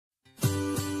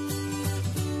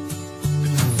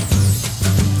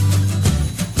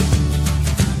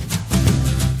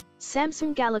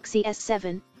Samsung Galaxy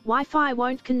S7, Wi-Fi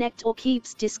won't connect or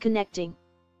keeps disconnecting.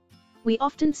 We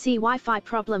often see Wi-Fi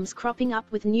problems cropping up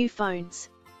with new phones.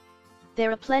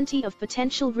 There are plenty of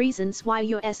potential reasons why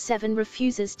your S7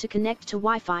 refuses to connect to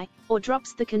Wi-Fi, or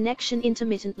drops the connection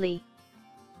intermittently.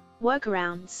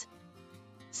 Workarounds.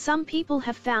 Some people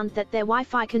have found that their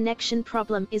Wi-Fi connection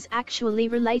problem is actually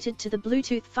related to the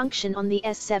Bluetooth function on the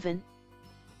S7.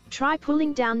 Try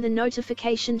pulling down the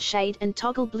notification shade and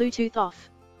toggle Bluetooth off.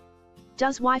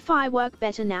 Does Wi-Fi work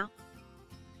better now?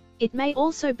 It may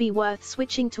also be worth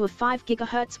switching to a 5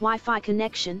 GHz Wi-Fi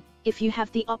connection, if you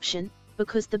have the option,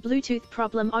 because the Bluetooth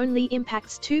problem only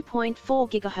impacts 2.4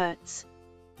 GHz.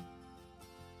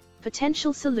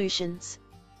 Potential solutions.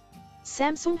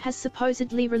 Samsung has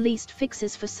supposedly released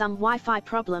fixes for some Wi-Fi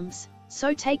problems,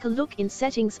 so take a look in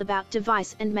settings about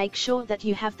device and make sure that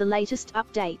you have the latest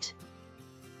update.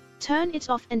 Turn it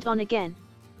off and on again.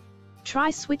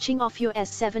 Try switching off your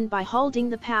S7 by holding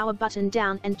the power button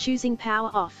down and choosing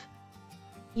power off.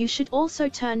 You should also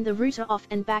turn the router off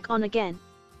and back on again.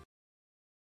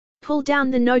 Pull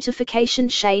down the notification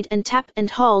shade and tap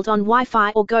and hold on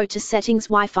Wi-Fi or go to Settings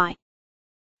Wi-Fi.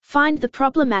 Find the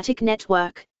problematic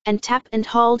network, and tap and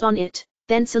hold on it,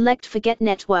 then select Forget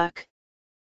Network.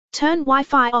 Turn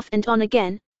Wi-Fi off and on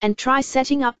again, and try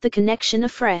setting up the connection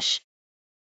afresh.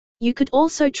 You could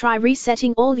also try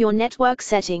resetting all your network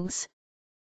settings.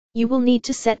 You will need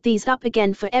to set these up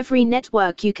again for every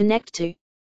network you connect to.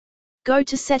 Go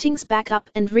to Settings Backup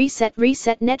and Reset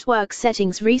Network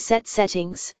Settings. Reset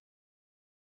settings.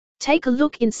 Take a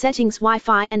look in Settings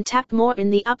Wi-Fi and tap More in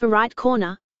the upper right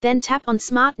corner, then tap on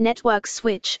Smart Network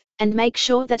Switch, and make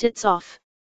sure that it's off.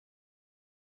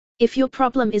 If your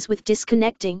problem is with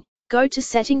disconnecting, go to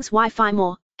Settings Wi-Fi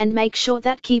More, and make sure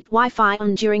that Keep Wi-Fi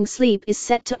on during sleep is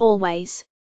set to Always.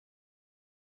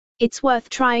 It's worth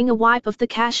trying a wipe of the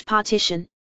cache partition.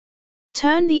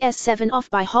 Turn the S7 off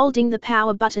by holding the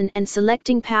power button and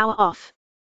selecting Power Off.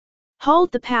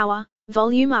 Hold the power,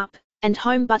 volume up, and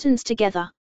home buttons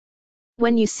together.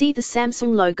 When you see the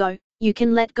Samsung logo, you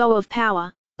can let go of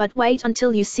power, but wait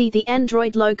until you see the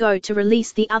Android logo to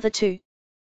release the other two.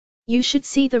 You should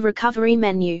see the recovery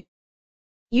menu.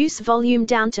 Use volume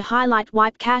down to highlight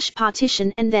Wipe Cache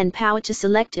Partition and then power to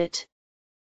select it.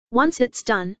 Once it's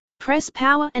done, press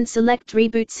power and select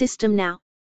Reboot System Now.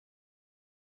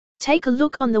 Take a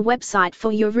look on the website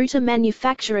for your router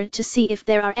manufacturer to see if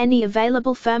there are any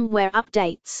available firmware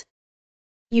updates.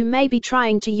 You may be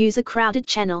trying to use a crowded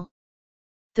channel.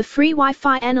 The free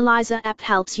Wi-Fi Analyzer app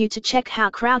helps you to check how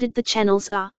crowded the channels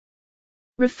are.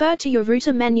 Refer to your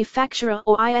router manufacturer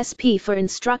or ISP for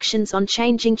instructions on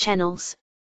changing channels.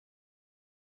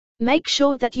 Make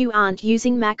sure that you aren't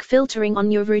using MAC filtering on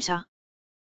your router.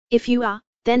 If you are,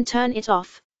 then turn it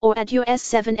off, or add your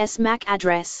S7's MAC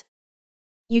address.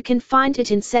 You can find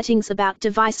it in Settings About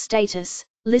Device Status,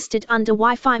 listed under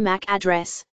Wi-Fi MAC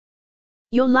address.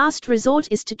 Your last resort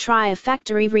is to try a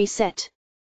factory reset.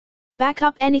 Back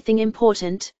up anything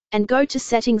important, and go to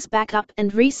Settings Backup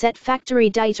and Reset Factory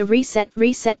Data.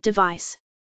 Reset device.